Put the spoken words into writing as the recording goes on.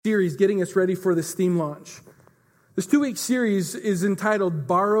series getting us ready for this theme launch. This 2-week series is entitled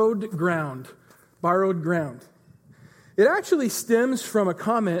Borrowed Ground. Borrowed Ground. It actually stems from a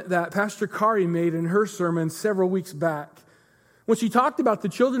comment that Pastor Kari made in her sermon several weeks back, when she talked about the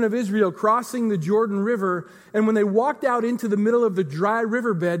children of Israel crossing the Jordan River, and when they walked out into the middle of the dry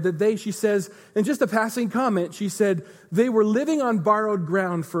riverbed, she says, in just a passing comment, she said, they were living on borrowed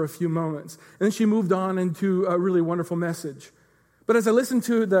ground for a few moments. And then she moved on into a really wonderful message. But as I listened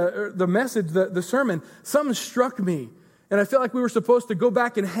to the message, the sermon, something struck me. And I felt like we were supposed to go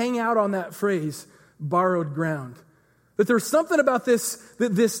back and hang out on that phrase, borrowed ground. That there's something about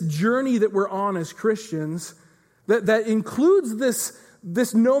this journey that we're on as Christians that includes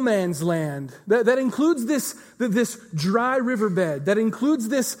this no man's land, that includes this dry riverbed, that includes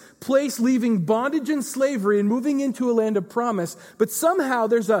this place leaving bondage and slavery and moving into a land of promise. But somehow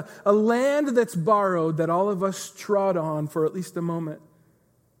there's a land that's borrowed that all of us trod on for at least a moment.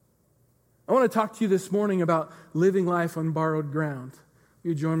 I want to talk to you this morning about living life on borrowed ground. Will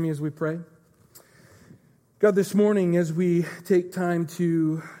you join me as we pray? God, this morning as we take time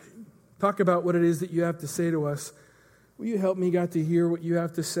to talk about what it is that you have to say to us, will you help me, God, to hear what you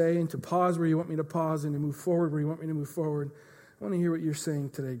have to say and to pause where you want me to pause and to move forward where you want me to move forward. I want to hear what you're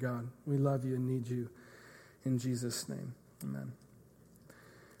saying today, God. We love you and need you. In Jesus' name, amen.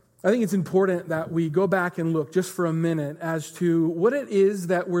 I think it's important that we go back and look just for a minute as to what it is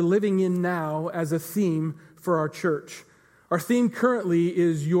that we're living in now as a theme for our church. Our theme currently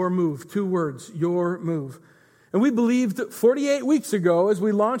is your move. 2 words, your move. And we believed 48 weeks ago, as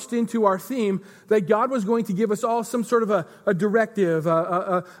we launched into our theme, that God was going to give us all some sort of a directive,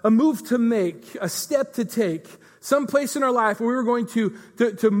 a move to make, a step to take, some place in our life where we were going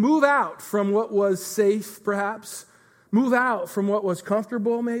to move out from what was safe, perhaps, move out from what was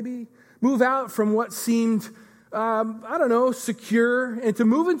comfortable, maybe, move out from what seemed, secure, and to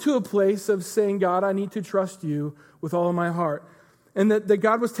move into a place of saying, God, I need to trust you with all of my heart. And that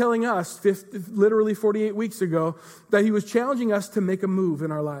God was telling us, literally 48 weeks ago, that he was challenging us to make a move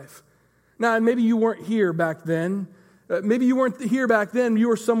in our life. Now, and maybe you weren't here back then. You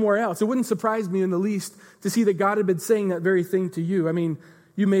were somewhere else. It wouldn't surprise me in the least to see that God had been saying that very thing to you. I mean,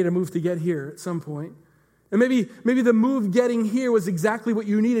 you made a move to get here at some point. And maybe the move getting here was exactly what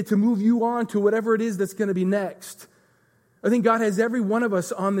you needed to move you on to whatever it is that's going to be next. I think God has every one of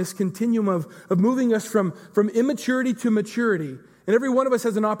us on this continuum of moving us from immaturity to maturity. And every one of us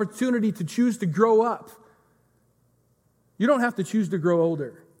has an opportunity to choose to grow up. You don't have to choose to grow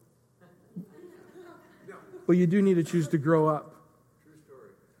older. But you do need to choose to grow up.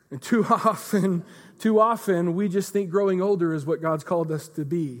 And too often, we just think growing older is what God's called us to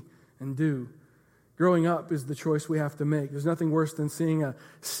be and do. Growing up is the choice we have to make. There's nothing worse than seeing a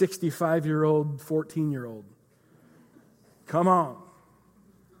 65-year-old, 14-year-old. Come on.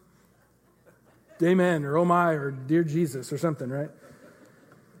 Amen, or oh my, or dear Jesus, or something, right?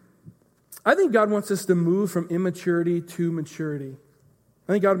 I think God wants us to move from immaturity to maturity.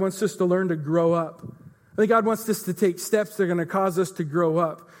 I think God wants us to learn to grow up. I think God wants us to take steps that are going to cause us to grow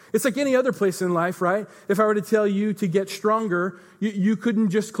up. It's like any other place in life, right? If I were to tell you to get stronger, you couldn't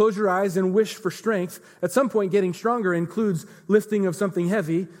just close your eyes and wish for strength. At some point, getting stronger includes lifting of something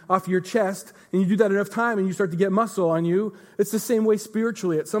heavy off your chest, and you do that enough time and you start to get muscle on you. It's the same way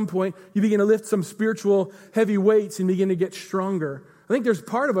spiritually. At some point, you begin to lift some spiritual heavy weights and begin to get stronger. I think there's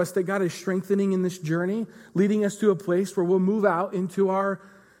part of us that God is strengthening in this journey, leading us to a place where we'll move out into our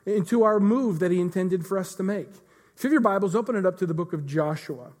move that he intended for us to make. If you have your Bibles, open it up to the book of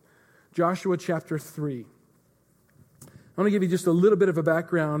Joshua. Joshua chapter 3. I want to give you just a little bit of a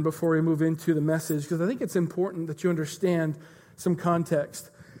background before we move into the message, because I think it's important that you understand some context.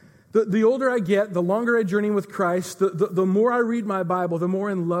 The older I get, the longer I journey with Christ, the more I read my Bible, the more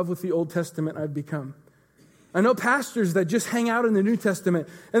in love with the Old Testament I've become. I know pastors that just hang out in the New Testament,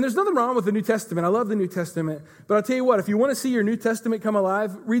 and there's nothing wrong with the New Testament. I love the New Testament. But I'll tell you what, if you want to see your New Testament come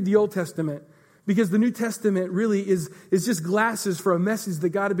alive, read the Old Testament. Because the New Testament really is just glasses for a message that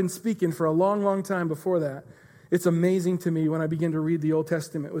God had been speaking for a long, long time before that. It's amazing to me when I begin to read the Old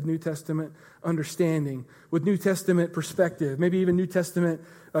Testament with New Testament understanding, with New Testament perspective, maybe even New Testament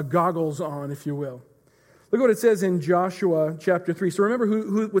goggles on, if you will. Look what it says in Joshua chapter 3. So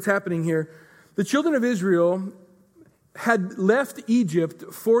remember what's happening here. The children of Israel had left Egypt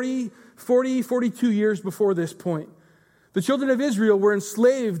 42 years before this point. The children of Israel were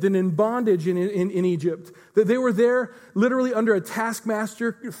enslaved and in bondage in Egypt. That they were there literally under a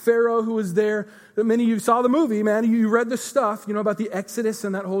taskmaster, Pharaoh, who was there. Many of you saw the movie, man. You read the stuff, about the Exodus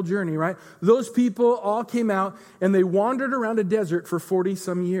and that whole journey, right? Those people all came out and they wandered around a desert for 40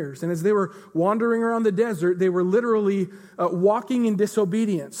 some years. And as they were wandering around the desert, they were literally walking in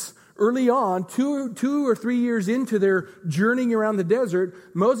disobedience. Early on, two or 3 years into their journeying around the desert,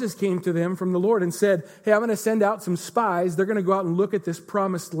 Moses came to them from the Lord and said, hey, I'm going to send out some spies. They're going to go out and look at this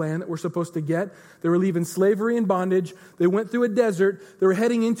promised land that we're supposed to get. They were leaving slavery and bondage. They went through a desert. They were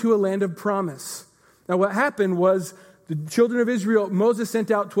heading into a land of promise. Now, what happened was the children of Israel, Moses sent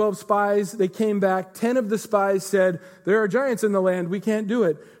out 12 spies. They came back. 10 of the spies said, there are giants in the land. We can't do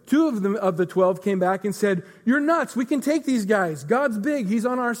it. 2 of them of the 12 came back and said, you're nuts. We can take these guys. God's big. He's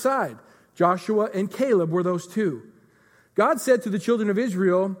on our side. Joshua and Caleb were those 2. God said to the children of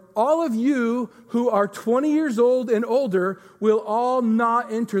Israel, all of you who are 20 years old and older will all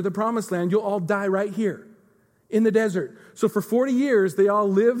not enter the promised land. You'll all die right here in the desert. So for 40 years, they all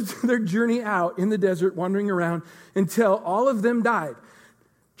lived their journey out in the desert, wandering around until all of them died.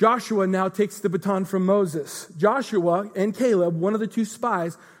 Joshua now takes the baton from Moses. Joshua and Caleb, one of the 2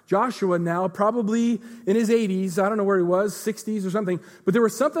 spies, Joshua now probably in his 80s, I don't know where he was, 60s or something, but there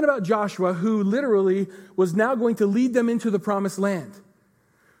was something about Joshua who literally was now going to lead them into the promised land.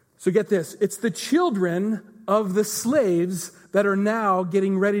 So get this, it's the children of the slaves that are now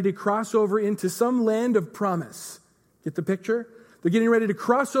getting ready to cross over into some land of promise. Get the picture? They're getting ready to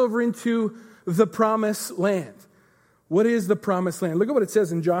cross over into the promised land. What is the promised land? Look at what it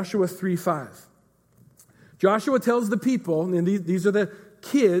says in Joshua 3:5. Joshua tells the people, and these are the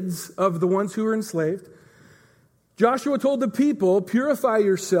kids of the ones who were enslaved. Joshua told the people, purify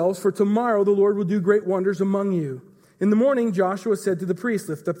yourselves, for tomorrow the Lord will do great wonders among you. In the morning, Joshua said to the priests,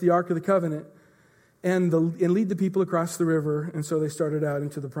 lift up the Ark of the Covenant and lead the people across the river. And so they started out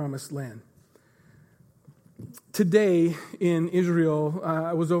into the promised land. Today in Israel,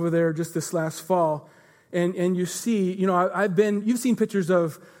 I was over there just this last fall, and you see, you've seen pictures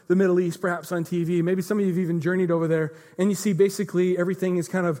of the Middle East perhaps on TV. Maybe some of you have even journeyed over there, and you see basically everything is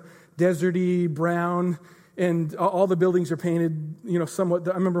kind of deserty, brown, and all the buildings are painted, somewhat.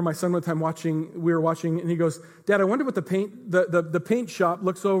 I remember my son one time we were watching, and he goes, Dad, I wonder what the paint shop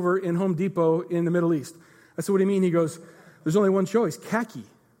looks over in Home Depot in the Middle East. I said, what do you mean? He goes, there's only one choice, khaki.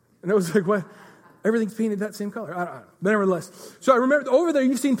 And I was like, what? Everything's painted that same color. I don't know. But nevertheless. So I remember over there,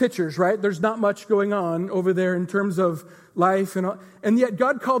 you've seen pictures, right? There's not much going on over there in terms of life. And yet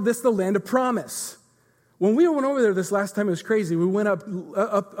God called this the land of promise. When we went over there this last time, it was crazy. We went up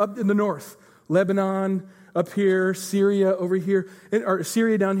in the north. Lebanon up here, Syria over here, or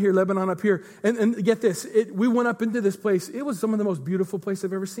Syria down here, Lebanon up here. And get this, we went up into this place. It was some of the most beautiful place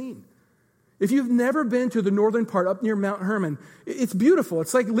I've ever seen. If you've never been to the northern part up near Mount Hermon, it's beautiful.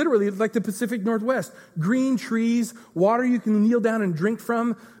 It's literally like the Pacific Northwest. Green trees, water you can kneel down and drink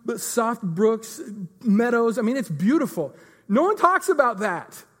from, but soft brooks, meadows. I mean, it's beautiful. No one talks about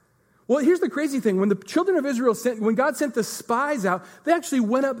that. Well, here's the crazy thing. When the children of Israel when God sent the spies out, they actually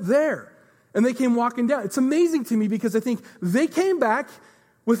went up there and they came walking down. It's amazing to me because I think they came back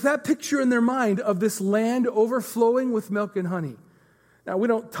with that picture in their mind of this land overflowing with milk and honey. Now, we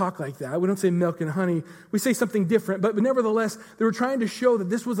don't talk like that. We don't say milk and honey. We say something different. But nevertheless, they were trying to show that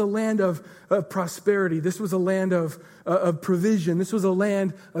this was a land of prosperity. This was a land of provision. This was a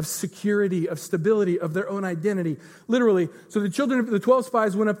land of security, of stability, of their own identity. Literally. So the 12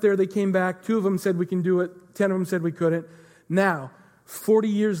 spies went up there. They came back. 2 of them said we can do it. 10 of them said we couldn't. Now, 40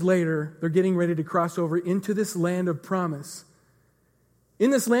 years later, they're getting ready to cross over into this land of promise. In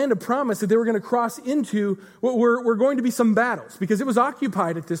this land of promise that they were going to cross into, were going to be some battles because it was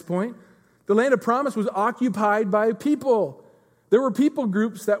occupied at this point. The land of promise was occupied by people. There were people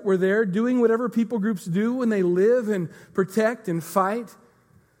groups that were there doing whatever people groups do when they live and protect and fight.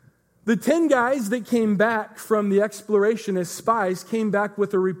 The 10 guys that came back from the exploration as spies came back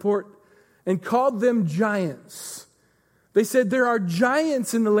with a report and called them giants. They said, there are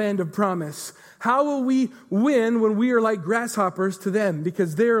giants in the land of promise. How will we win when we are like grasshoppers to them?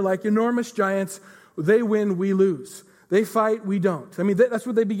 Because they're like enormous giants. They win, we lose. They fight, we don't. I mean, that's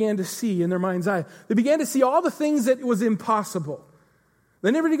what they began to see in their mind's eye. They began to see all the things that was impossible.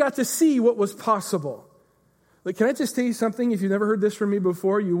 They never got to see what was possible. Like, can I just tell you something? If you've never heard this from me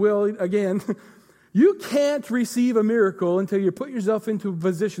before, you will again. You can't receive a miracle until you put yourself into a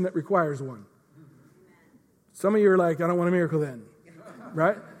position that requires one. Some of you are like, I don't want a miracle then.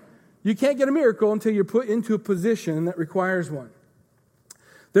 Right? You can't get a miracle until you're put into a position that requires one.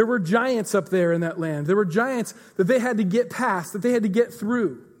 There were giants up there in that land. There were giants that they had to get past, that they had to get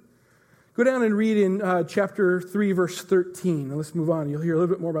through. Go down and read in chapter 3, verse 13. And let's move on. You'll hear a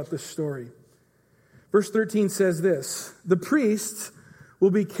little bit more about this story. Verse 13 says this, "The priests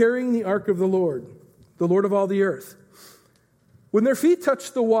will be carrying the ark of the Lord of all the earth. When their feet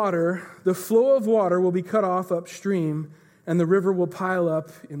touch the water, the flow of water will be cut off upstream, and the river will pile up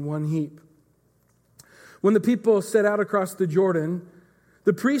in one heap. When the people set out across the Jordan,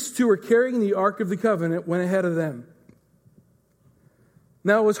 the priests who were carrying the Ark of the Covenant went ahead of them.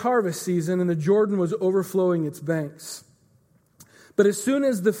 Now it was harvest season, and the Jordan was overflowing its banks. But as soon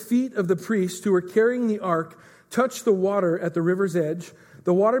as the feet of the priests who were carrying the ark touched the water at the river's edge,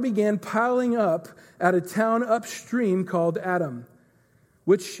 the water began piling up at a town upstream called Adam,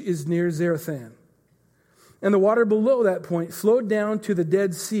 which is near Zarethan. And the water below that point flowed down to the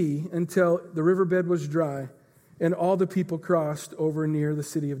Dead Sea until the riverbed was dry, and all the people crossed over near the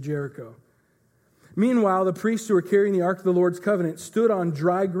city of Jericho. Meanwhile, the priests who were carrying the Ark of the Lord's covenant stood on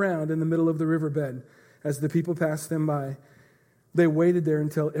dry ground in the middle of the riverbed as the people passed them by. They waited there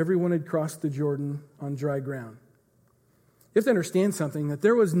until everyone had crossed the Jordan on dry ground." You have to understand something, that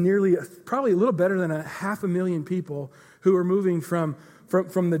there was probably a little better than 500,000 people who were moving from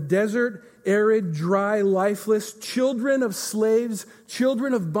the desert, arid, dry, lifeless, children of slaves,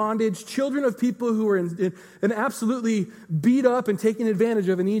 children of bondage, children of people who were in absolutely beat up and taken advantage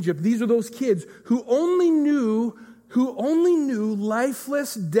of in Egypt. These are those kids who only knew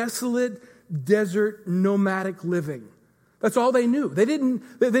lifeless, desolate, desert, nomadic living. That's all they knew.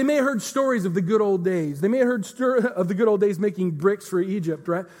 They may have heard stories of the good old days. They may have heard of the good old days making bricks for Egypt,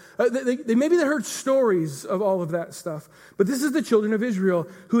 right? Maybe they heard stories of all of that stuff. But this is the children of Israel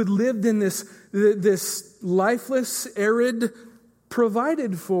who had lived in this lifeless, arid,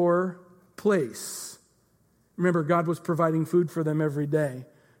 provided for place. Remember, God was providing food for them every day.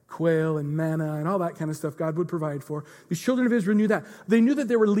 Quail and manna and all that kind of stuff God would provide for. These children of Israel knew that. They knew that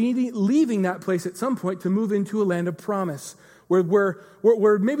they were leaving that place at some point to move into a land of promise, where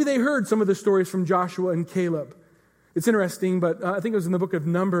maybe they heard some of the stories from Joshua and Caleb. It's interesting, but I think it was in the book of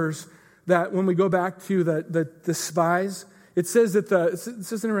Numbers that when we go back to the spies, it says that this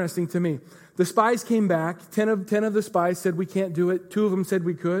is interesting to me. The spies came back. 10 of the spies said we can't do it. 2 of them said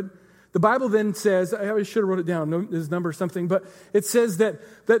we could. The Bible then says, I should have wrote it down, this number or something, but it says that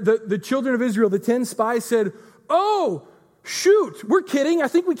the children of Israel, the 10 spies said, "Oh, shoot, we're kidding. I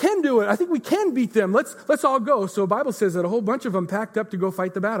think we can do it. I think we can beat them. Let's all go." So the Bible says that a whole bunch of them packed up to go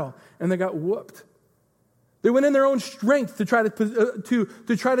fight the battle, and they got whooped. They went in their own strength to try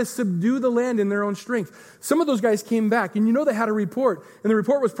to subdue the land in their own strength. Some of those guys came back, and they had a report, and the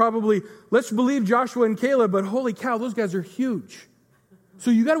report was probably, "Let's believe Joshua and Caleb," but holy cow, those guys are huge. So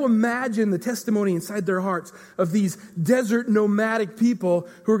you got to imagine the testimony inside their hearts of these desert nomadic people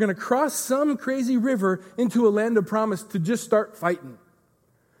who are going to cross some crazy river into a land of promise to just start fighting,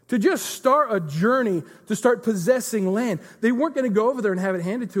 to just start a journey, to start possessing land. They weren't going to go over there and have it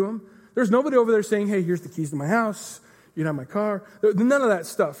handed to them. There's nobody over there saying, "Hey, here's the keys to my house. You can have my car." None of that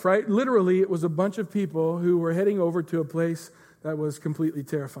stuff, right? Literally, it was a bunch of people who were heading over to a place that was completely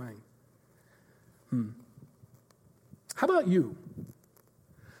terrifying. How about you?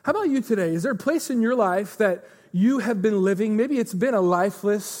 How about you today? Is there a place in your life that you have been living? Maybe it's been a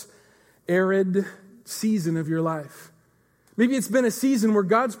lifeless, arid season of your life. Maybe it's been a season where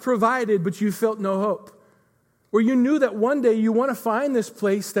God's provided, but you felt no hope. Where you knew that one day you want to find this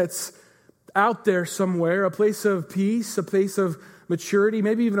place that's out there somewhere, a place of peace, a place of maturity,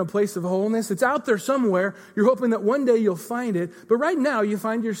 maybe even a place of wholeness. It's out there somewhere. You're hoping that one day you'll find it. But right now you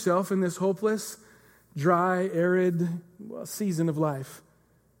find yourself in this hopeless, dry, arid season of life.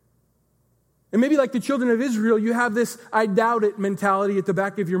 And maybe like the children of Israel, you have this "I doubt it" mentality at the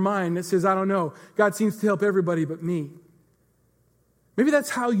back of your mind that says, "I don't know. God seems to help everybody but me." Maybe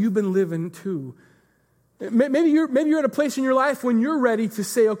that's how you've been living too. Maybe you're at a place in your life when you're ready to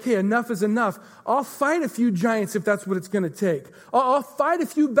say, "Okay, enough is enough. I'll fight a few giants if that's what it's going to take. I'll fight a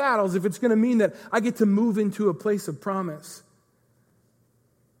few battles if it's going to mean that I get to move into a place of promise."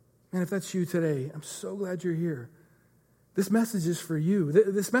 And if that's you today, I'm so glad you're here. This message is for you.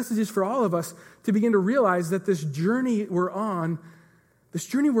 This message is for all of us to begin to realize that this journey we're on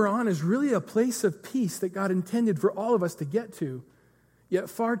is really a place of peace that God intended for all of us to get to. Yet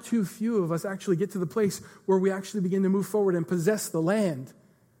far too few of us actually get to the place where we actually begin to move forward and possess the land.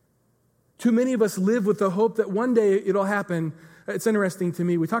 Too many of us live with the hope that one day it'll happen. It's interesting to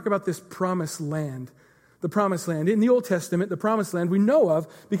me. We talk about this promised land. The promised land. In the Old Testament, the promised land we know of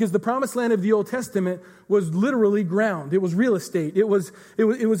because the promised land of the Old Testament was literally ground. It was real estate. It was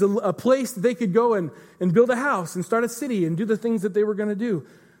a place that they could go and build a house and start a city and do the things that they were going to do.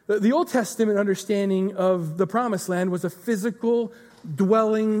 The Old Testament understanding of the promised land was a physical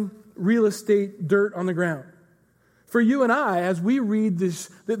dwelling real estate dirt on the ground. For you and I, as we read this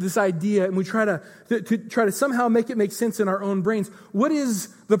idea and we try to somehow make it make sense in our own brains, what is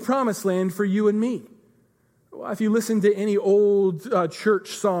the promised land for you and me? Well, if you listen to any old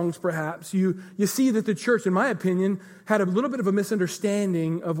church songs, perhaps, you see that the church, in my opinion, had a little bit of a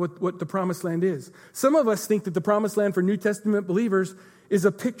misunderstanding of what the promised land is. Some of us think that the promised land for New Testament believers is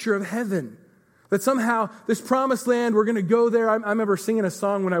a picture of heaven. That somehow this promised land, we're going to go there. I remember singing a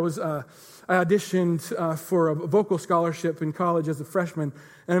song when I auditioned for a vocal scholarship in college as a freshman. And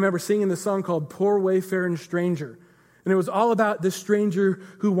I remember singing this song called Poor Wayfaring Stranger. And it was all about this stranger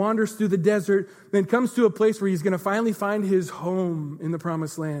who wanders through the desert, then comes to a place where he's going to finally find his home in the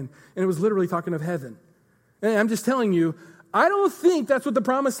promised land. And it was literally talking of heaven. And I'm just telling you, I don't think that's what the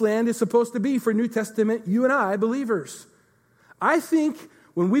promised land is supposed to be for New Testament, you and I, believers. I think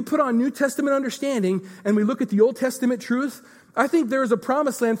when we put on New Testament understanding and we look at the Old Testament truth, I think there is a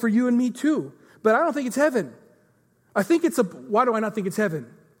promised land for you and me too. But I don't think it's heaven. Why do I not think it's heaven?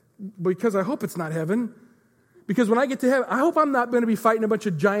 Because I hope it's not heaven. Because when I get to heaven, I hope I'm not going to be fighting a bunch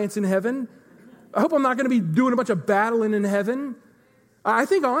of giants in heaven. I hope I'm not going to be doing a bunch of battling in heaven. I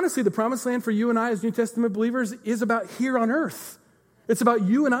think, honestly, the promised land for you and I as New Testament believers is about here on earth. It's about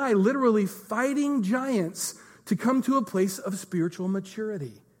you and I literally fighting giants to come to a place of spiritual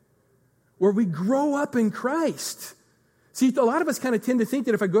maturity where we grow up in Christ. See, a lot of us kind of tend to think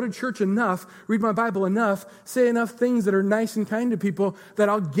that if I go to church enough, read my Bible enough, say enough things that are nice and kind to people, that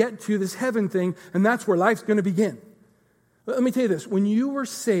I'll get to this heaven thing, and that's where life's going to begin. Let me tell you this. When you were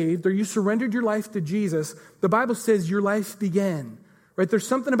saved or you surrendered your life to Jesus, the Bible says your life began. Right? There's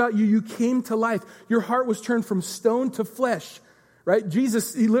something about you. You came to life. Your heart was turned from stone to flesh. Right?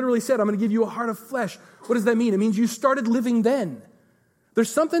 Jesus, he literally said, I'm going to give you a heart of flesh. What does that mean? It means you started living then. There's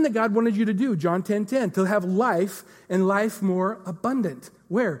something that God wanted you to do, John 10:10, to have life and life more abundant.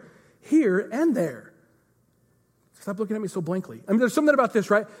 Where? Here and there. Stop looking at me so blankly. I mean, there's something about this,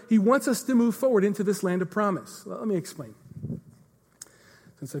 right? He wants us to move forward into this land of promise. Well, let me explain,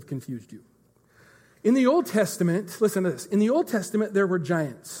 since I've confused you. In the Old Testament, listen to this. In the Old Testament, there were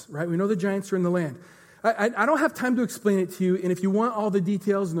giants, right? We know the giants are in the land. I don't have time to explain it to you, and if you want all the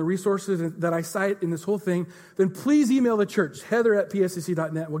details and the resources that I cite in this whole thing, then please email the church,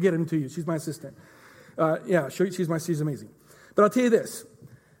 heather@pscc.net. We'll get them to you. She's my assistant. She's amazing. But I'll tell you this.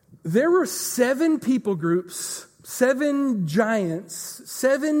 There were 7 people groups, 7 giants,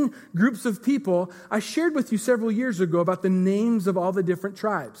 7 groups of people. I shared with you several years ago about the names of all the different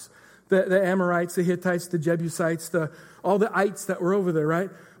tribes. The Amorites, the Hittites, the Jebusites, all the ites that were over there, right?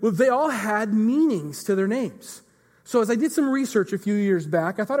 Well, they all had meanings to their names. So as I did some research a few years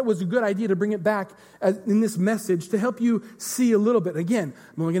back, I thought it was a good idea to bring it back in this message to help you see a little bit. Again,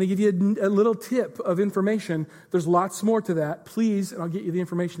 I'm only going to give you a little tip of information. There's lots more to that. Please, and I'll get you the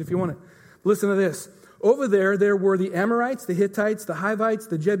information if you want it. Listen to this. Over there were the Amorites, the Hittites, the Hivites,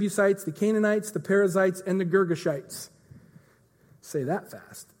 the Jebusites, the Canaanites, the Perizzites, and the Girgashites. Say that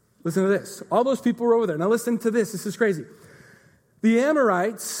fast. Listen to this. All those people were over there. Now listen to this. This is crazy. The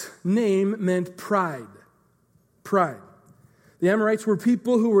Amorites' name meant pride. Pride. The Amorites were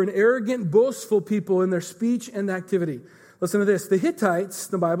people who were an arrogant, boastful people in their speech and activity. Listen to this. The Hittites,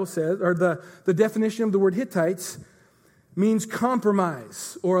 the Bible says, or the definition of the word Hittites means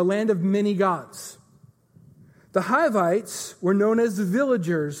compromise or a land of many gods. The Hivites were known as the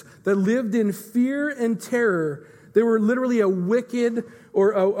villagers that lived in fear and terror. They were literally a wicked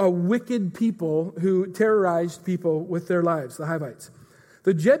people who terrorized people with their lives, the Hivites.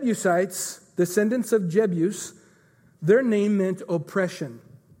 The Jebusites, descendants of Jebus, their name meant oppression,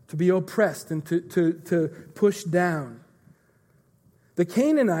 to be oppressed and to push down. The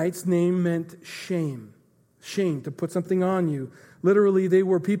Canaanites' name meant shame, to put something on you. Literally, they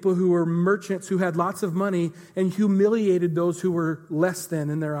were people who were merchants who had lots of money and humiliated those who were less than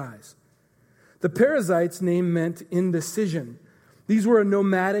in their eyes. The Perizzites' name meant indecision. These were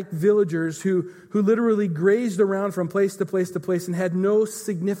nomadic villagers who literally grazed around from place to place to place and had no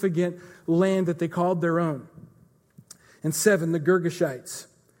significant land that they called their own. And 7, the Girgashites.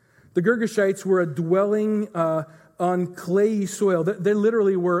 The Girgashites were a dwelling on clayey soil. They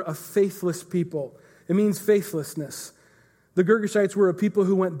literally were a faithless people. It means faithlessness. The Girgashites were a people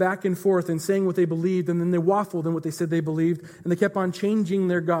who went back and forth and saying what they believed, and then they waffled in what they said they believed, and they kept on changing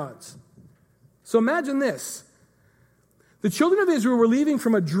their gods. So imagine this. The children of Israel were leaving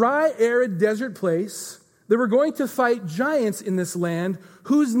from a dry, arid desert place. They were going to fight giants in this land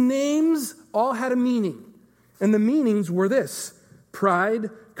whose names all had a meaning. And the meanings were this: pride,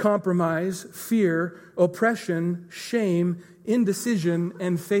 compromise, fear, oppression, shame, indecision,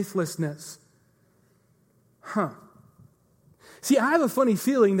 and faithlessness. See, I have a funny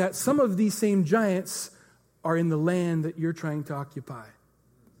feeling that some of these same giants are in the land that you're trying to occupy.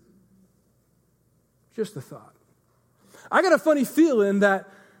 Just a thought. I got a funny feeling that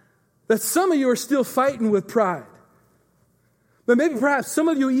some of you are still fighting with pride. But maybe perhaps some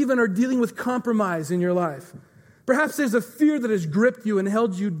of you even are dealing with compromise in your life. Perhaps there's a fear that has gripped you and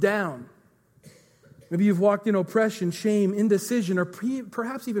held you down. Maybe you've walked in oppression, shame, indecision, or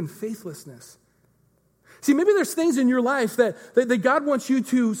perhaps even faithlessness. See, maybe there's things in your life that God wants you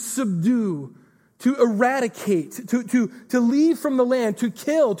to subdue, to eradicate, to leave from the land, to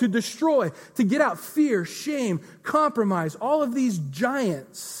kill, to destroy, to get out fear, shame, compromise, all of these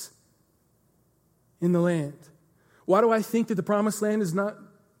giants in the land. Why do I think that the promised land is not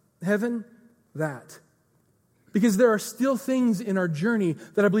heaven? That. Because there are still things in our journey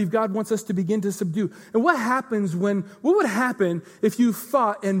that I believe God wants us to begin to subdue. And what would happen if you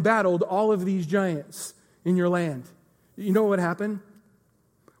fought and battled all of these giants in your land? You know what would happen?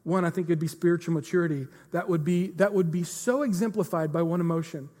 One, I think it'd be spiritual maturity. That would be so exemplified by one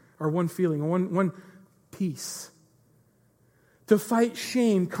emotion or one feeling, one peace. To fight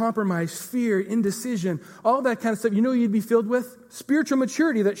shame, compromise, fear, indecision, all that kind of stuff. You know what you'd be filled with? Spiritual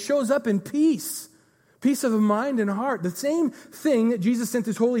maturity that shows up in peace. Peace of mind and heart. The same thing that Jesus sent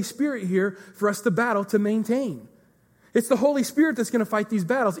His Holy Spirit here for us to battle, to maintain. It's the Holy Spirit that's going to fight these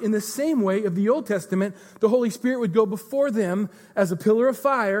battles. In the same way of the Old Testament, the Holy Spirit would go before them as a pillar of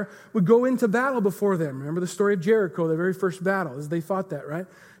fire, would go into battle before them. Remember the story of Jericho, the very first battle, as they fought that, right?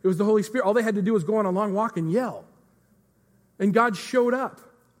 It was the Holy Spirit. All they had to do was go on a long walk and yell. And God showed up.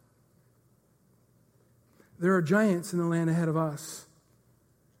 There are giants in the land ahead of us.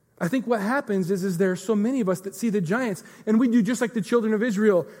 I think what happens is there are so many of us that see the giants, and we do just like the children of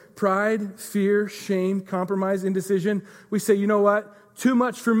Israel. Pride, fear, shame, compromise, indecision. We say, you know what? Too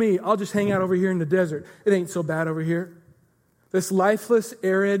much for me. I'll just hang out over here in the desert. It ain't so bad over here. This lifeless,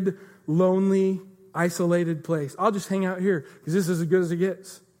 arid, lonely, isolated place. I'll just hang out here because this is as good as it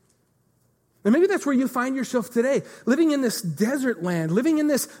gets. And maybe that's where you find yourself today, living in this desert land, living in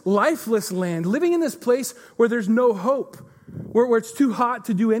this lifeless land, living in this place where there's no hope. Where it's too hot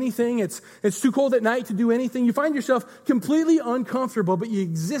to do anything, it's too cold at night to do anything. You find yourself completely uncomfortable, but you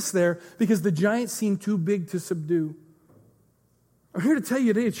exist there because the giants seem too big to subdue. I'm here to tell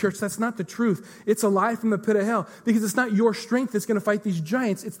you today, church, that's not the truth. It's a lie from the pit of hell because it's not your strength that's going to fight these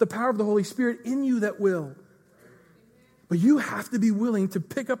giants. It's the power of the Holy Spirit in you that will. But you have to be willing to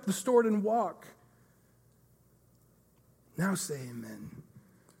pick up the sword and walk. Now say amen.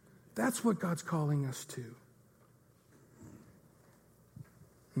 That's what God's calling us to.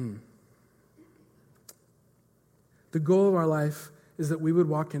 The goal of our life is that we would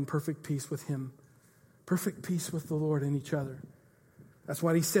walk in perfect peace with Him, perfect peace with the Lord and each other. That's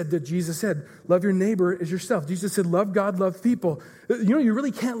what Jesus said, love your neighbor as yourself. Jesus said, love God, love people. You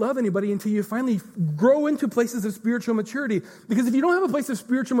really can't love anybody until you finally grow into places of spiritual maturity. Because if you don't have a place of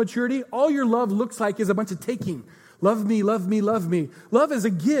spiritual maturity, all your love looks like is a bunch of taking. Love me, love me, love me. Love is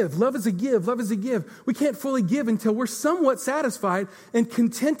a give, love is a give, love is a give. We can't fully give until we're somewhat satisfied and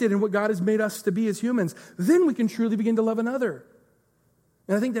contented in what God has made us to be as humans. Then we can truly begin to love another.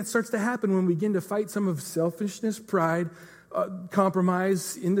 And I think that starts to happen when we begin to fight some of selfishness, pride,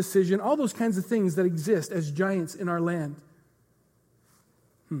 compromise, indecision, all those kinds of things that exist as giants in our land.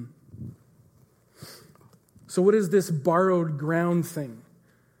 So what is this borrowed ground thing?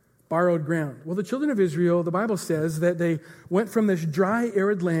 Borrowed ground. Well, the children of Israel, the Bible says that they went from this dry,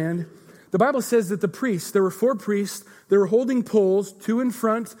 arid land. The Bible says that the priests, there were 4 priests, they were holding poles, 2 in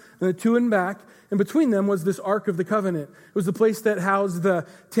front and 2 in back, and between them was this Ark of the Covenant. It was the place that housed the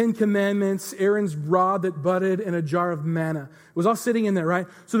 10 Commandments, Aaron's rod that budded, and a jar of manna. It was all sitting in there, right?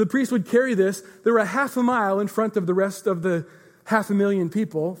 So the priests would carry this. They were a half a mile in front of the rest of the 500,000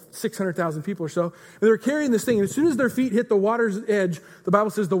 people, 600,000 people or so. And they were carrying this thing. And as soon as their feet hit the water's edge, the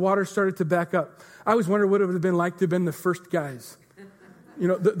Bible says the water started to back up. I always wondered what it would have been like to have been the first guys. You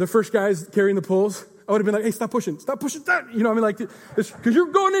know, the first guys carrying the poles. I would have been like, hey, stop pushing that. You know what I mean? Like, because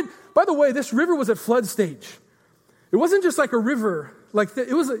you're going in. By the way, this river was at flood stage. It wasn't just like a river.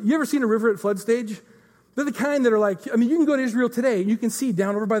 You ever seen a river at flood stage? They're the kind that are like, you can go to Israel today and you can see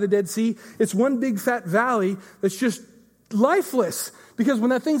down over by the Dead Sea. It's one big fat valley that's just lifeless, because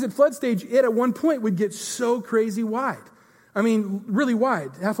when that thing's at flood stage, it at one point would get so crazy wide. Really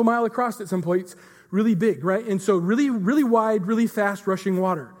wide, half a mile across at some points, really big, right? And so really, really wide, really fast rushing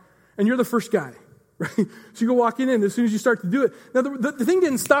water. And you're the first guy, right? So you go walking in as soon as you start to do it. Now, the thing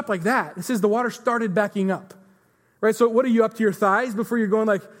didn't stop like that. It says the water started backing up, right? So what are you, up to your thighs before you're going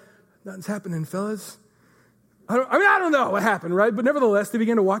like, nothing's happening, fellas? I don't know what happened, right? But nevertheless, they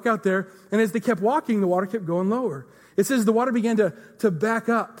began to walk out there, and as they kept walking, the water kept going lower. It says the water began to back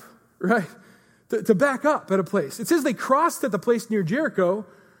up, right? To back up at a place. It says they crossed at the place near Jericho.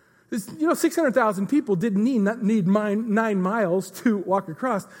 600,000 people didn't need 9 miles to walk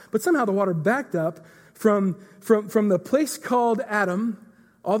across, but somehow the water backed up from the place called Adam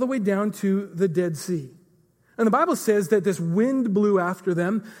all the way down to the Dead Sea. And the Bible says that this wind blew after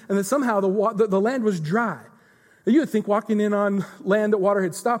them, and that somehow the land was dry. Now, you would think walking in on land that water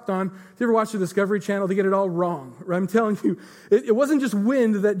had stopped on, if you ever watch the Discovery Channel, they get it all wrong. Right? I'm telling you, it wasn't just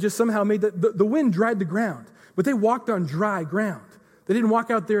wind that just somehow made the wind dried the ground, but they walked on dry ground. They didn't walk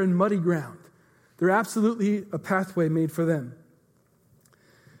out there in muddy ground. They're absolutely a pathway made for them.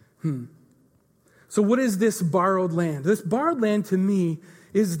 So what is this borrowed land? This borrowed land to me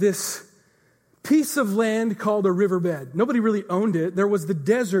is this piece of land called a riverbed. Nobody really owned it. There was the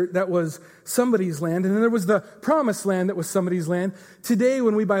desert that was somebody's land, and then there was the promised land that was somebody's land. Today,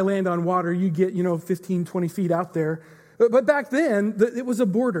 when we buy land on water, you get, 15, 20 feet out there. But back then, it was a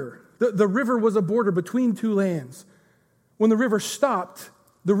border. The river was a border between two lands. When the river stopped,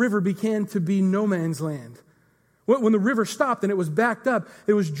 the river began to be no man's land. When the river stopped and it was backed up,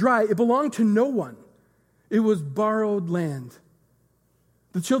 it was dry. It belonged to no one. It was borrowed land.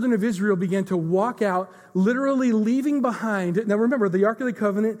 The children of Israel began to walk out, literally leaving behind. Now remember, the Ark of the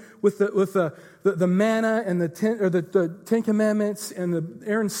Covenant with the manna and the Ten Commandments and the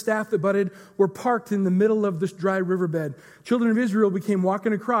Aaron's staff that budded were parked in the middle of this dry riverbed. Children of Israel became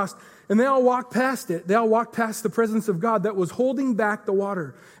walking across, and they all walked past it. They all walked past the presence of God that was holding back the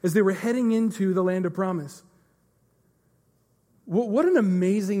water as they were heading into the land of promise. What an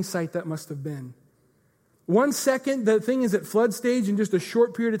amazing sight that must have been. 1 second, the thing is at flood stage, and just a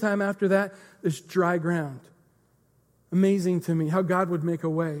short period of time after that, there's dry ground. Amazing to me how God would make a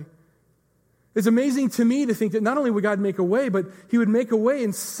way. It's amazing to me to think that not only would God make a way, but He would make a way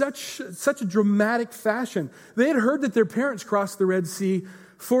in such a dramatic fashion. They had heard that their parents crossed the Red Sea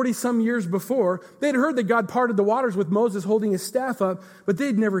 40-some years before. They had heard that God parted the waters with Moses holding his staff up, but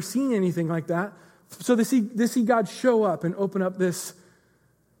they'd never seen anything like that. So they see God show up and open up this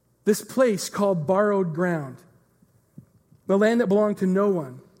place called borrowed ground. The land that belonged to no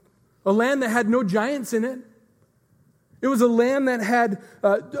one. A land that had no giants in it. It was a land that had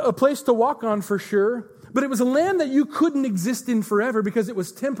a place to walk on for sure, but it was a land that you couldn't exist in forever because it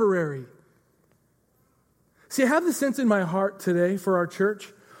was temporary. See, I have the sense in my heart today for our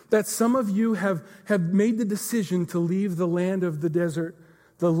church that some of you have made the decision to leave the land of the desert,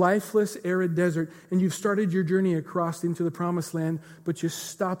 the lifeless, arid desert, and you've started your journey across into the promised land, but you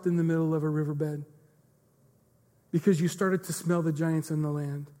stopped in the middle of a riverbed because you started to smell the giants in the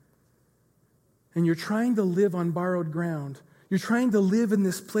land. And you're trying to live on borrowed ground. You're trying to live in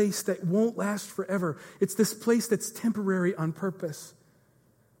this place that won't last forever. It's this place that's temporary on purpose.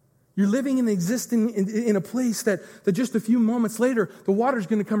 You're living and existing in a place that just a few moments later, the water's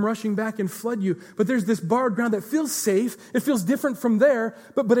going to come rushing back and flood you. But there's this borrowed ground that feels safe. It feels different from there,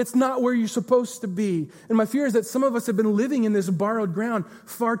 but it's not where you're supposed to be. And my fear is that some of us have been living in this borrowed ground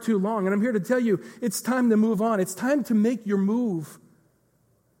far too long. And I'm here to tell you, it's time to move on. It's time to make your move.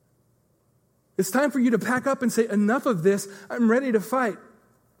 It's time for you to pack up and say, enough of this. I'm ready to fight.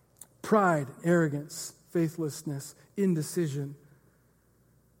 Pride, arrogance, faithlessness, indecision.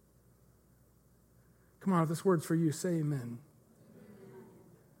 Come on, if this word's for you, say amen.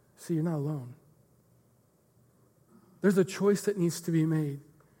 See, you're not alone. There's a choice that needs to be made.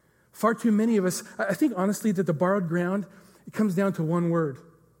 Far too many of us, I think honestly that the borrowed ground, it comes down to one word,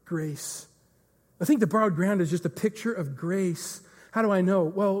 grace. I think the borrowed ground is just a picture of grace. How do I know?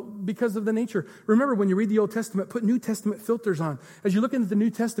 Well, because of the nature. Remember, when you read the Old Testament, put New Testament filters on. As you look into the New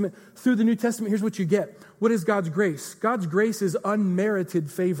Testament, through the New Testament, here's what you get. What is God's grace? God's grace is unmerited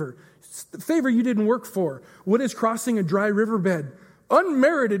favor. It's the favor you didn't work for. What is crossing a dry riverbed?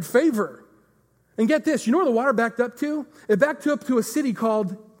 Unmerited favor. And get this, you know where the water backed up to? It backed up to a city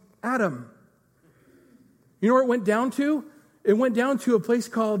called Adam. You know where it went down to? It went down to a place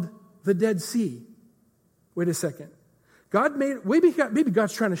called the Dead Sea. Wait a second. Maybe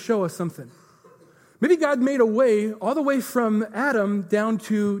God's trying to show us something. Maybe God made a way all the way from Adam down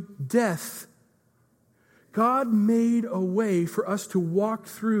to death. God made a way for us to walk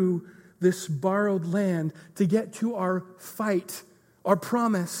through this borrowed land to get to our fight, our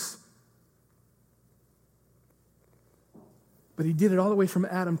promise. But He did it all the way from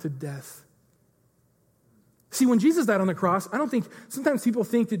Adam to death. See, when Jesus died on the cross, sometimes people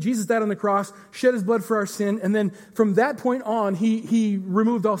think that Jesus died on the cross, shed his blood for our sin, and then from that point on, he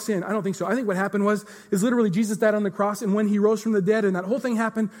removed all sin. I don't think so. I think what happened is literally Jesus died on the cross, and when he rose from the dead, and that whole thing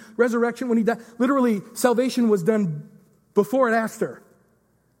happened, resurrection, when he died, literally salvation was done before and after.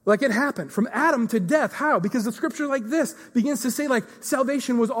 Like it happened from Adam to death. How? Because the scripture like this begins to say like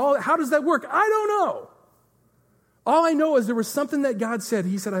salvation was all, how does that work? I don't know. All I know is there was something that God said.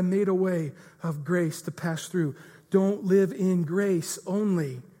 He said, I made a way of grace to pass through. Don't live in grace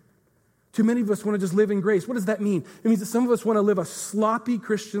only. Too many of us want to just live in grace. What does that mean? It means that some of us want to live a sloppy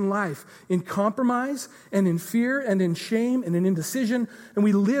Christian life in compromise and in fear and in shame and in indecision. And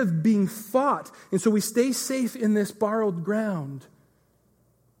we live being fought. And so we stay safe in this borrowed ground.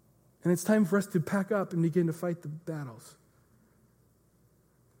 And it's time for us to pack up and begin to fight the battles.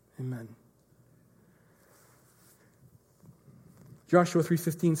 Amen. Joshua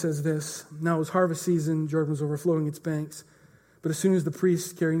 3:15 says this, now it was harvest season, Jordan was overflowing its banks. But as soon as the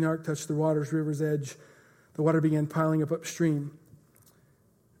priests carrying the ark touched the river's edge, the water began piling up upstream,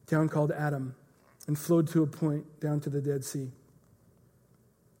 a town called Adam, and flowed to a point down to the Dead Sea.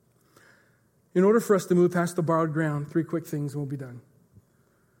 In order for us to move past the borrowed ground, 3 quick things and we'll be done.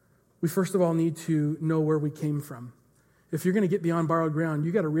 We first of all need to know where we came from. If you're going to get beyond borrowed ground,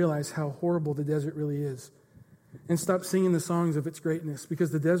 you got to realize how horrible the desert really is. And stop singing the songs of its greatness,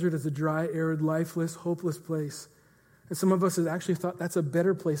 because the desert is a dry, arid, lifeless, hopeless place. And some of us have actually thought that's a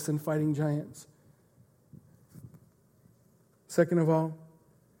better place than fighting giants. Second of all,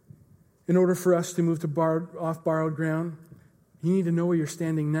 in order for us to move to off borrowed ground, you need to know where you're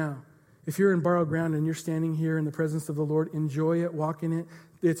standing now. If you're in borrowed ground and you're standing here in the presence of the Lord, enjoy it, walk in it.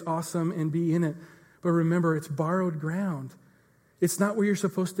 It's awesome, and be in it. But remember, it's borrowed ground. It's not where you're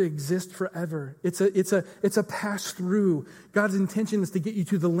supposed to exist forever. It's a pass through. God's intention is to get you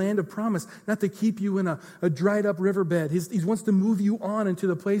to the land of promise, not to keep you in a dried up riverbed. He wants to move you on into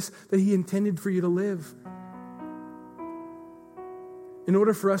the place that he intended for you to live. In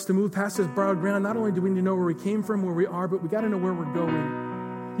order for us to move past this borrowed ground, not only do we need to know where we came from, where we are, but we got to know where we're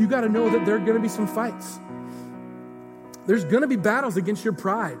going. You got to know that there are going to be some fights. There's going to be battles against your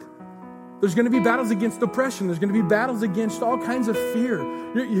pride. There's going to be battles against oppression. There's going to be battles against all kinds of fear.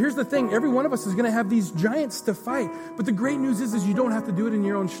 Here's the thing. Every one of us is going to have these giants to fight. But the great news is you don't have to do it in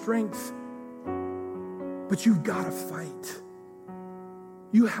your own strength. But you've got to fight.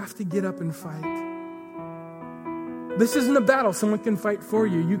 You have to get up and fight. This isn't a battle someone can fight for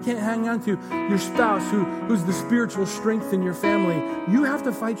you. You can't hang on to your spouse who's the spiritual strength in your family. You have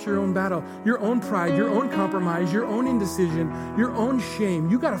to fight your own battle, your own pride, your own compromise, your own indecision, your own shame.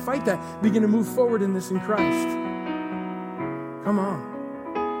 You got to fight that. Begin to move forward in this in Christ. Come on.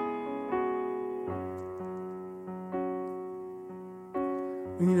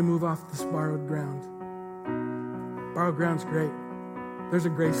 We need to move off this borrowed ground. Borrowed ground's great. There's a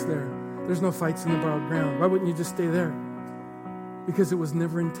grace there. There's no fights in the borrowed ground. Why wouldn't you just stay there? Because it was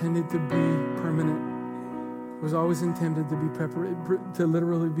never intended to be permanent. It was always intended to be to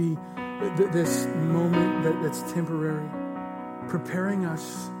literally be this moment that's temporary, preparing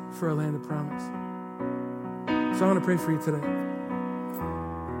us for a land of promise. So I want to pray for you today.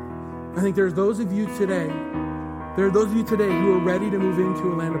 I think there's those of you today who are ready to move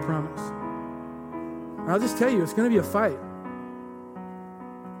into a land of promise. And I'll just tell you, it's going to be a fight.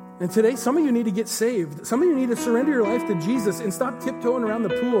 And today, some of you need to get saved. Some of you need to surrender your life to Jesus and stop tiptoeing around the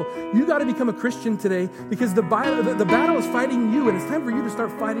pool. You got to become a Christian today, because the battle is fighting you, and it's time for you to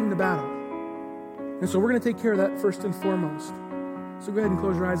start fighting the battle. And so we're going to take care of that first and foremost. So go ahead and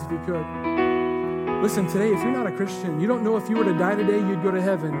close your eyes if you could. Listen, today, if you're not a Christian, you don't know if you were to die today, you'd go to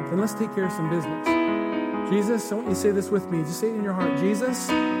heaven, then let's take care of some business. Jesus, I want you to say this with me. Just say it in your heart. Jesus,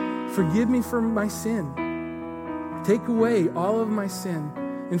 forgive me for my sin. Take away all of my sin.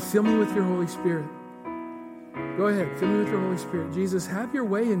 And fill me with your Holy Spirit. Go ahead, fill me with your Holy Spirit. Jesus, have your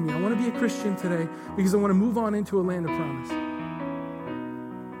way in me. I want to be a Christian today because I want to move on into a land of promise.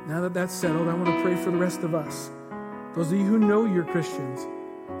 Now that that's settled, I want to pray for the rest of us. Those of you who know you're Christians.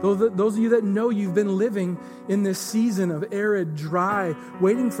 Those of you that know you've been living in this season of arid, dry,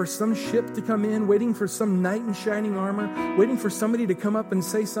 waiting for some ship to come in, waiting for some knight in shining armor, waiting for somebody to come up and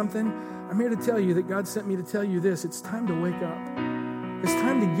say something. I'm here to tell you that God sent me to tell you this. It's time to wake up. It's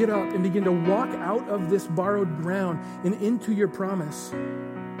time to get up and begin to walk out of this borrowed ground and into your promise.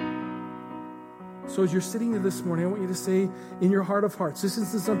 So as you're sitting there this morning, I want you to say in your heart of hearts, this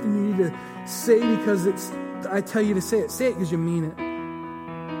isn't something you need to say because I tell you to say it. Say it because you mean it.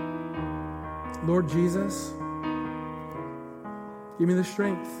 Lord Jesus, give me the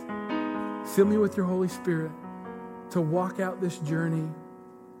strength. Fill me with your Holy Spirit to walk out this journey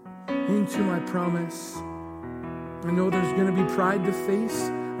into my promise, I know there's going to be pride to face.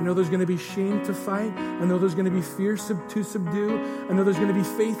 I know there's going to be shame to fight. I know there's going to be fear to subdue. I know there's going to be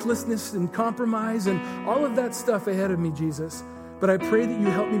faithlessness and compromise and all of that stuff ahead of me, Jesus. But I pray that you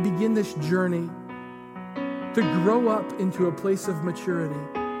help me begin this journey to grow up into a place of maturity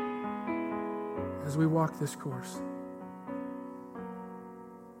as we walk this course.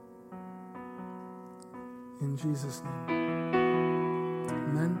 In Jesus' name.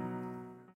 Amen.